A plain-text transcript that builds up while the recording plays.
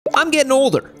I'm getting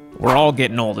older. We're all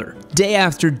getting older. Day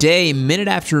after day, minute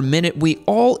after minute, we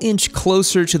all inch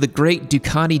closer to the great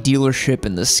Ducati dealership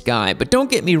in the sky. But don't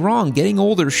get me wrong, getting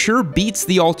older sure beats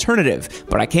the alternative.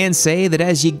 But I can say that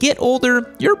as you get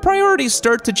older, your priorities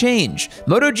start to change.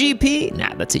 MotoGP?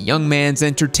 Nah, that's a young man's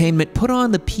entertainment. Put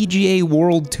on the PGA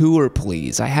World Tour,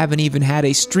 please. I haven't even had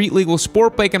a street-legal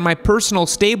sport bike in my personal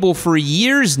stable for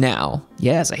years now.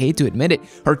 Yes, I hate to admit it.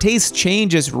 Our tastes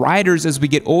change as riders as we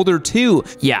get older too.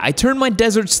 Yeah, I turned my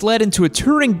desert sled into a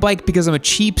touring bike because I'm a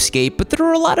cheapskate, but there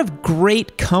are a lot of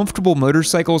great, comfortable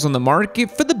motorcycles on the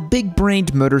market for the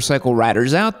big-brained motorcycle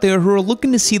riders out there who are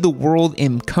looking to see the world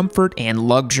in comfort and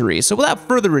luxury. So without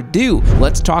further ado,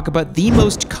 let's talk about the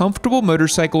most comfortable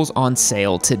motorcycles on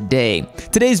sale today.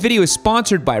 Today's video is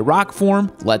sponsored by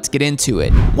Rockform. Let's get into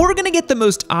it. We're gonna get the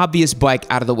most obvious bike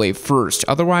out of the way first.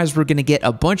 Otherwise, we're gonna get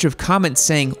a bunch of comments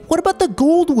saying, what about the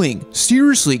Goldwing?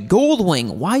 Seriously,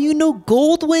 Goldwing, why you know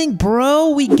Goldwing, bro?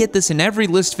 We get this in every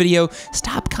list video.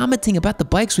 Stop commenting about the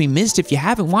bikes we missed if you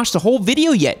haven't watched the whole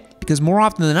video yet, because more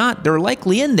often than not, they're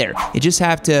likely in there. You just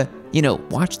have to,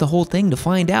 watch the whole thing to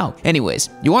find out. Anyways,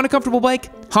 you want a comfortable bike?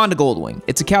 Honda Goldwing.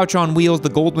 It's a couch on wheels. The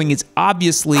Goldwing is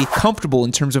obviously comfortable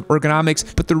in terms of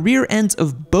ergonomics, but the rear ends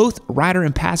of both rider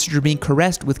and passenger being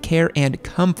caressed with care and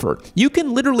comfort. You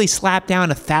can literally slap down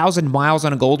 1,000 miles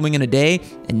on a Goldwing in a day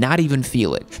and not even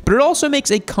feel it. But it also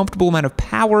makes a comfortable amount of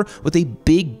power with a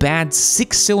big, bad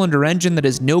 6-cylinder engine that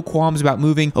has no qualms about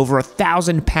moving over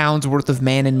 1,000 pounds worth of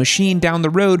man and machine down the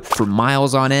road for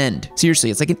miles on end. Seriously,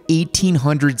 it's like an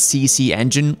 1800cc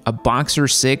engine, a Boxer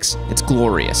 6. It's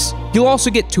glorious. You'll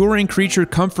also get touring creature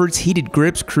comforts, heated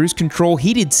grips, cruise control,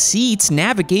 heated seats,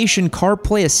 navigation,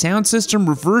 CarPlay, a sound system,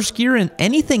 reverse gear, and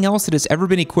anything else that has ever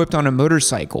been equipped on a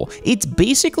motorcycle. It's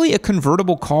basically a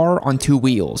convertible car on 2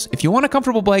 wheels. If you want a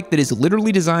comfortable bike that is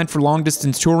literally designed for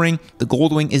long-distance touring, the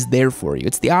Goldwing is there for you.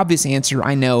 It's the obvious answer,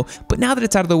 I know, but now that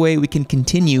it's out of the way, we can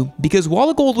continue, because while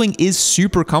the Goldwing is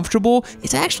super comfortable,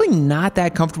 it's actually not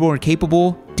that comfortable or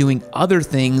capable doing other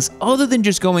things other than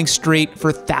just going straight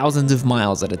for thousands of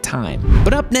miles at a time.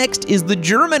 But up next is the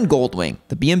German Goldwing,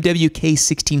 the BMW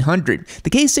K1600. The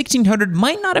K1600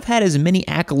 might not have had as many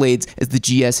accolades as the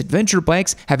GS adventure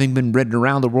bikes, having been ridden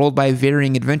around the world by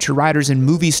varying adventure riders and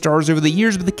movie stars over the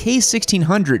years, but the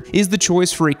K1600 is the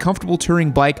choice for a comfortable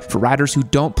touring bike for riders who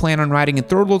don't plan on riding in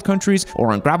third world countries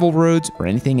or on gravel roads or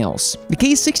anything else. The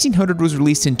K1600 was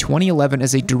released in 2011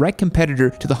 as a direct competitor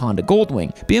to the Honda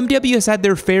Goldwing. BMW has had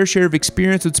their fair share of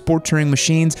experience with sport touring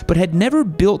machines, but had never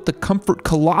built the comfort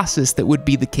colossus that would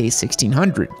be the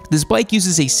K1600. This bike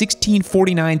uses a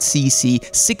 1649cc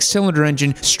 6-cylinder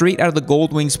engine straight out of the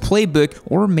Goldwing's playbook,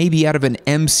 or maybe out of an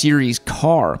M-series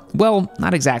car. Well,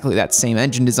 not exactly that same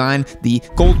engine design. The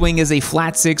Goldwing is a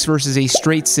flat 6 versus a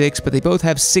straight 6, but they both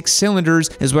have 6 cylinders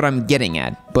is what I'm getting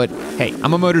at. But hey,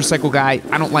 I'm a motorcycle guy.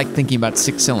 I don't like thinking about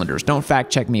 6 cylinders. Don't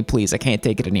fact check me, please. I can't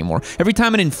take it anymore. Every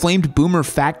time an inflamed boomer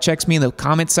fact checks me in the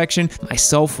comment section, my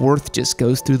self-worth just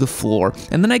goes through the floor.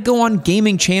 And then I go on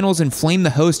gaming channels and flame the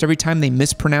host every time they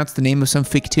mispronounce the name of some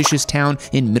fictitious town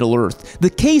in Middle-earth. The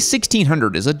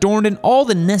K1600 is adorned in all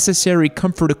the necessary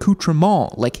comfort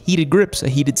accoutrements, like heated grips, a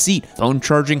heated seat, phone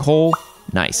charging hole,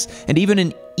 nice, and even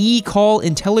an e-call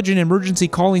intelligent emergency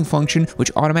calling function,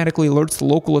 which automatically alerts the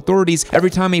local authorities every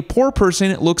time a poor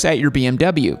person looks at your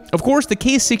BMW. Of course, the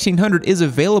K1600 is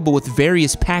available with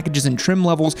various packages and trim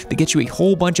levels that get you a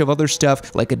whole bunch of other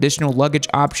stuff like additional luggage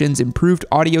options, improved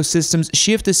audio systems,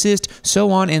 shift assist,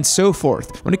 so on and so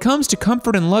forth. When it comes to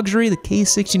comfort and luxury, the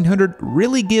K1600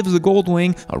 really gives the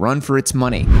Goldwing a run for its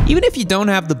money. Even if you don't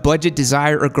have the budget,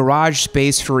 desire, or garage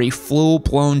space for a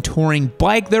full-blown touring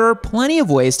bike, there are plenty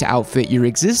of ways to outfit your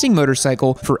existing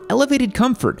motorcycle for elevated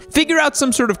comfort. Figure out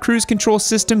some sort of cruise control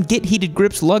system, get heated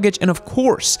grips, luggage, and of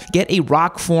course, get a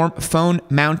Rockform phone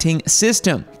mounting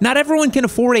system. Not everyone can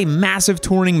afford a massive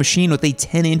touring machine with a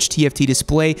 10-inch TFT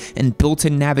display and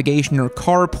built-in navigation or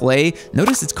CarPlay.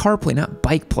 Notice it's CarPlay, not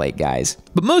bike play, guys.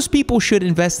 But most people should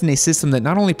invest in a system that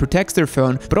not only protects their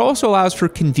phone, but also allows for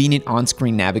convenient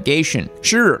on-screen navigation.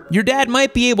 Sure, your dad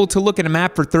might be able to look at a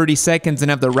map for 30 seconds and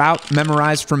have the route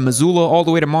memorized from Missoula all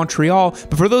the way to Montreal,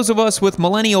 but for those of us with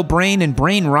millennial brain and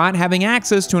brain rot, having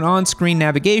access to an on-screen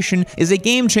navigation is a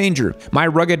game changer. My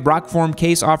rugged Rockform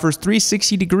case offers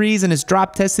 360 degrees and is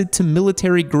drop tested to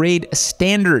military-grade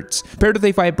standards. Paired with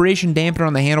a vibration dampener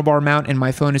on the handlebar mount, and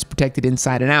my phone is protected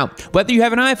inside and out. Whether you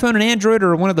have an iPhone, an Android,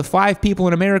 or one of the 5 people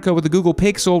in America with a Google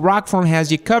Pixel, Rockform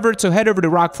has you covered, so head over to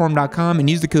rockform.com and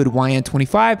use the code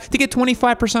YN25 to get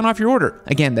 25% off your order.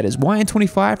 Again, that is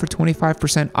YN25 for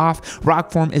 25% off.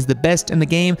 Rockform is the best in the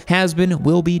game, has been, and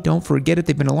will be. Don't forget it.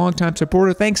 They've been a long-time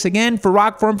supporter. Thanks again for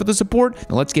Rockform for the support.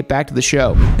 Now let's get back to the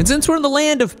show. And since we're in the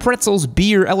land of pretzels,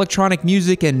 beer, electronic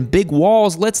music, and big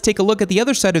walls, let's take a look at the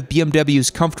other side of BMW's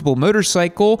comfortable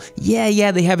motorcycle.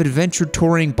 Yeah, they have adventure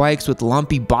touring bikes with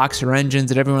lumpy boxer engines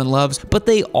that everyone loves, but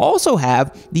they also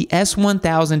have the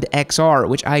S1000 XR,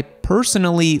 which I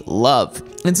personally love.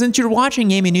 And since you're watching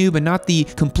Yami Noob and not the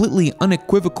completely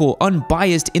unequivocal,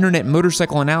 unbiased internet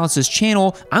motorcycle analysis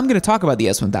channel, I'm going to talk about the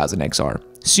S1000 XR.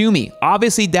 Sue me.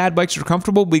 Obviously, dad bikes are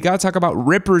comfortable, but we gotta talk about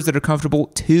rippers that are comfortable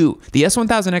too. The S1000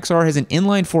 XR has an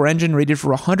inline-4 engine rated for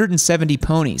 170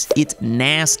 ponies. It's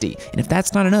nasty. And if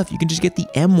that's not enough, you can just get the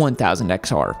M1000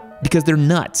 XR because they're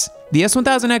nuts. The S1000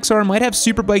 XR might have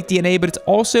superbike DNA, but it's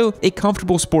also a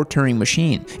comfortable sport touring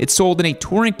machine. It's sold in a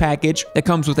touring package that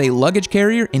comes with a luggage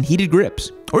carrier and heated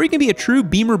grips. Or you can be a true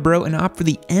Beamer bro and opt for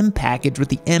the M package with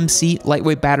the M seat,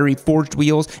 lightweight battery, forged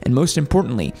wheels, and most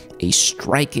importantly, a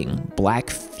striking black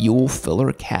fuel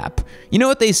filler cap. You know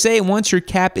what they say, once your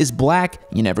cap is black,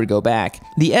 you never go back.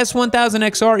 The S1000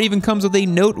 XR even comes with a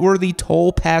noteworthy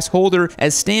toll pass holder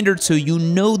as standard, so you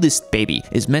know this baby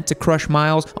is meant to crush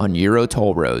miles on Euro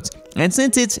toll roads. And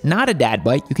since it's not a dad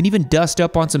bike, you can even dust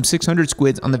up on some 600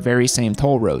 squids on the very same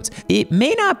toll roads. It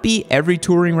may not be every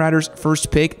touring rider's first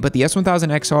pick, but the S1000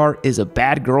 XR is a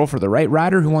bad girl for the right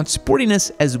rider who wants sportiness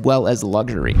as well as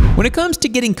luxury. When it comes to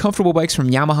getting comfortable bikes from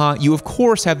Yamaha, you of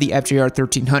course have the FJR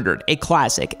 1300, a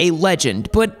classic, a legend,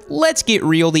 but let's get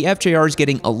real, the FJR is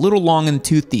getting a little long in the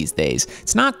tooth these days.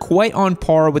 It's not quite on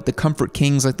par with the comfort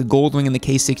kings like the Goldwing and the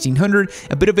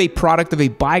K1600, a bit of a product of a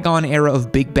bygone era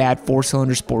of big bad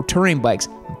 4-cylinder sport touring bikes,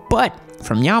 but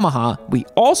from Yamaha, we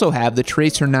also have the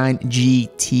Tracer 9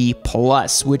 GT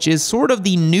Plus, which is sort of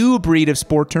the new breed of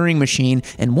sport touring machine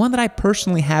and one that I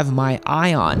personally have my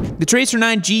eye on. The Tracer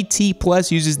 9 GT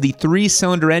Plus uses the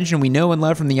 3-cylinder engine we know and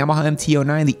love from the Yamaha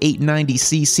MT-09, the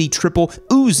 890cc triple,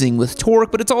 oozing with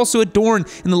torque, but it's also adorned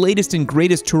in the latest and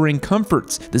greatest touring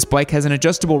comforts. This bike has an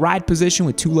adjustable ride position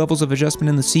with 2 levels of adjustment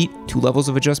in the seat, 2 levels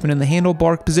of adjustment in the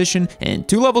handlebar position, and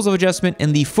 2 levels of adjustment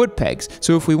in the foot pegs.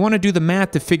 So if we want to do the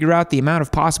math to figure out the amount of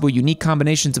possible unique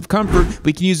combinations of comfort,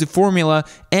 we can use the formula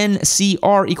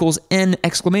NCR equals N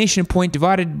exclamation point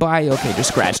divided by, okay, just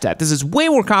scratch that. This is way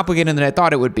more complicated than I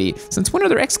thought it would be. Since when are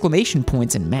there exclamation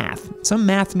points in math? Some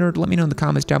math nerd, let me know in the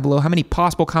comments down below how many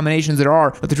possible combinations there are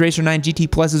of the Tracer 9 GT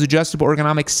Plus's adjustable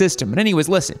ergonomic system. But anyways,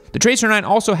 listen, the Tracer 9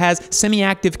 also has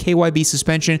semi-active KYB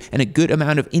suspension and a good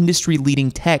amount of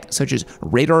industry-leading tech, such as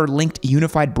radar-linked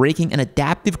unified braking and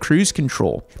adaptive cruise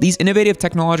control. These innovative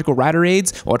technological rider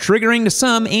aids, while triggering to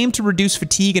some, aim to reduce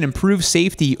fatigue and improve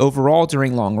safety overall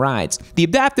during long rides. The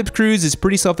adaptive cruise is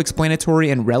pretty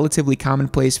self-explanatory and relatively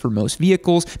commonplace for most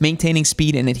vehicles, maintaining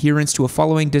speed and adherence to a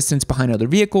following distance behind other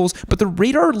vehicles, but the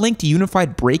radar-linked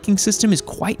unified braking system is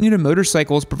quite new to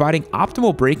motorcycles, providing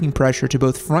optimal braking pressure to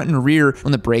both front and rear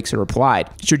when the brakes are applied,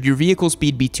 should your vehicle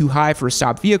speed be too high for a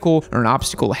stopped vehicle or an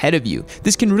obstacle ahead of you.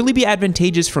 This can really be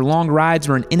advantageous for long rides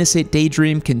where an innocent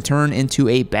daydream can turn into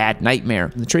a bad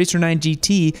nightmare. The Tracer 9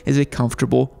 GT is a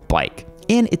comfortable bike,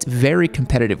 and it's very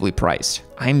competitively priced.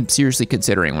 I'm seriously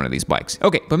considering one of these bikes.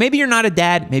 Okay, but maybe you're not a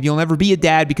dad, maybe you'll never be a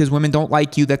dad because women don't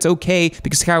like you. That's okay,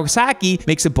 because Kawasaki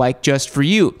makes a bike just for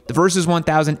you, the Versys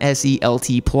 1000 SE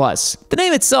LT Plus. The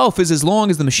name itself is as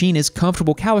long as the machine is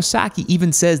comfortable. Kawasaki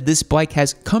even says this bike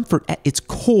has comfort at its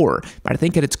core, but I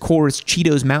think at its core it's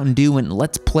Cheetos, Mountain Dew, and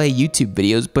Let's Play YouTube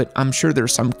videos, but I'm sure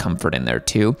there's some comfort in there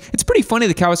too. It's pretty funny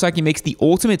that Kawasaki makes the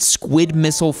ultimate squid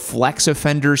missile flex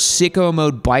offender sicko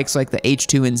mode bikes like the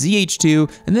H2 and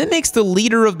ZH2, and then makes the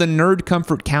leader of the nerd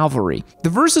comfort cavalry. The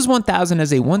Versys 1000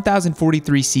 has a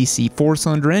 1043cc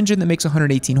 4-cylinder engine that makes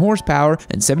 118 horsepower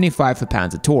and 75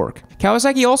 foot-pounds of torque.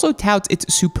 Kawasaki also touts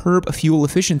its superb fuel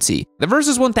efficiency. The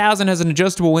Versys 1000 has an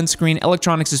adjustable windscreen,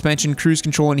 electronic suspension, cruise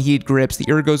control, and heated grips. The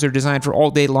ergos are designed for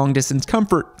all-day long-distance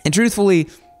comfort, and truthfully,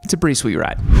 it's a pretty sweet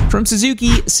ride. From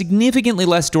Suzuki, significantly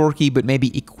less dorky but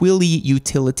maybe equally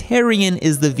utilitarian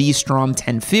is the V-Strom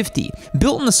 1050.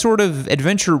 Built in the sort of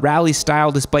adventure rally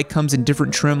style, this bike comes in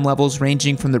different trim levels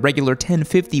ranging from the regular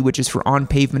 1050, which is for on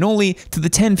pavement only, to the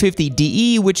 1050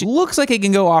 DE, which looks like it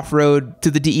can go off-road, to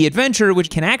the DE Adventure,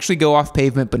 which can actually go off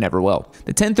pavement but never will.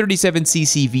 The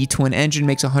 1037cc V-twin engine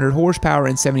makes 100 horsepower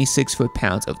and 76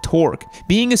 foot-pounds of torque.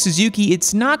 Being a Suzuki,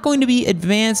 it's not going to be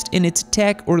advanced in its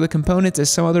tech or the components as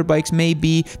some other bikes may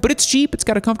be, but it's cheap, it's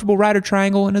got a comfortable rider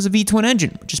triangle, and has a V-twin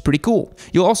engine, which is pretty cool.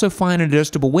 You'll also find an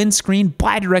adjustable windscreen,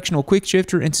 bi-directional quick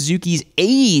shifter, and Suzuki's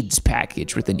AIDS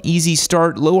package with an easy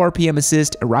start, low RPM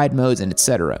assist, ride modes, and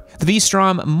etc. The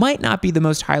V-Strom might not be the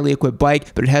most highly equipped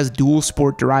bike, but it has dual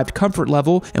sport derived comfort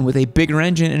level, and with a bigger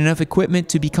engine and enough equipment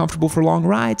to be comfortable for long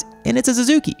rides, and it's a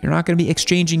Suzuki. You're not going to be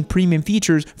exchanging premium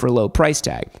features for a low price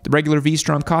tag. The regular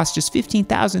V-Strom costs just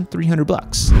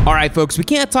 $15,300. All right, folks, we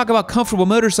can't talk about comfortable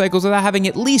motorcycles without having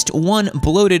at least one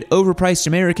bloated, overpriced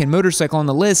American motorcycle on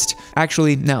the list.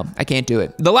 Actually, no, I can't do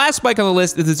it. The last bike on the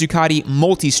list is the Ducati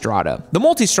Multistrada. The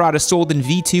Multistrada sold in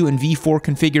V2 and V4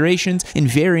 configurations in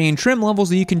varying trim levels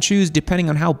that you can choose depending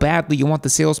on how badly you want the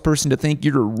salesperson to think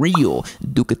you're a real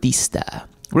Ducatista.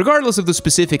 Regardless of the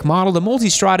specific model, the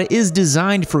Multistrada is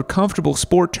designed for comfortable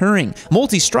sport touring.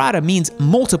 Multistrada means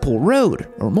multiple road,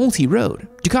 or multi-road.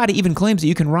 Ducati even claims that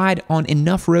you can ride on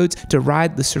enough roads to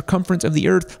ride the circumference of the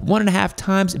Earth 1.5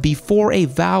 times before a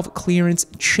valve clearance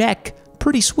check.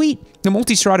 Pretty sweet. The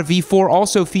Multistrada V4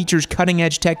 also features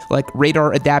cutting-edge tech like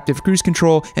radar adaptive cruise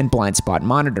control and blind spot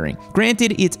monitoring.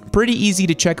 Granted, it's pretty easy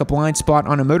to check a blind spot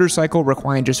on a motorcycle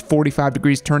requiring just 45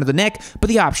 degrees turn of the neck, but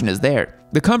the option is there.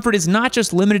 The comfort is not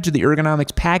just limited to the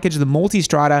ergonomics package. The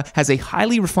Multistrada has a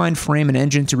highly refined frame and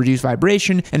engine to reduce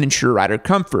vibration and ensure rider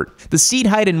comfort. The seat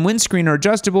height and windscreen are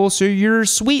adjustable, so your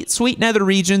sweet nether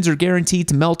regions are guaranteed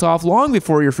to melt off long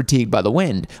before you're fatigued by the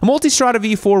wind. A Multistrada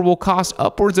V4 will cost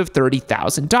upwards of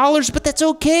 $30,000, but that's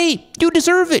okay. You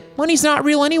deserve it. Money's not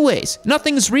real anyways.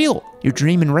 Nothing's real. You're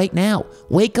dreaming right now.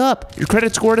 Wake up. Your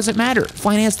credit score doesn't matter.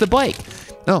 Finance the bike.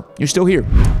 Oh, you're still here.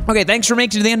 Okay, thanks for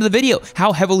making it to the end of the video.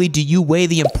 How heavily do you weigh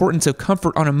the importance of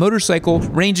comfort on a motorcycle,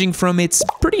 ranging from it's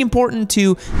pretty important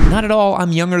to not at all,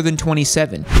 I'm younger than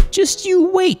 27. Just you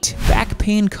wait. Back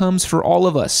pain comes for all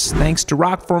of us. Thanks to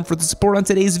Rockform for the support on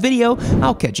today's video.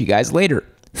 I'll catch you guys later.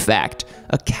 Fact: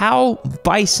 a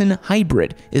cow-bison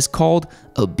hybrid is called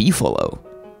a beefalo.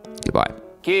 Goodbye.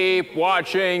 Keep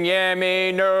watching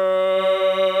Yami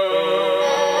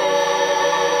Nerd.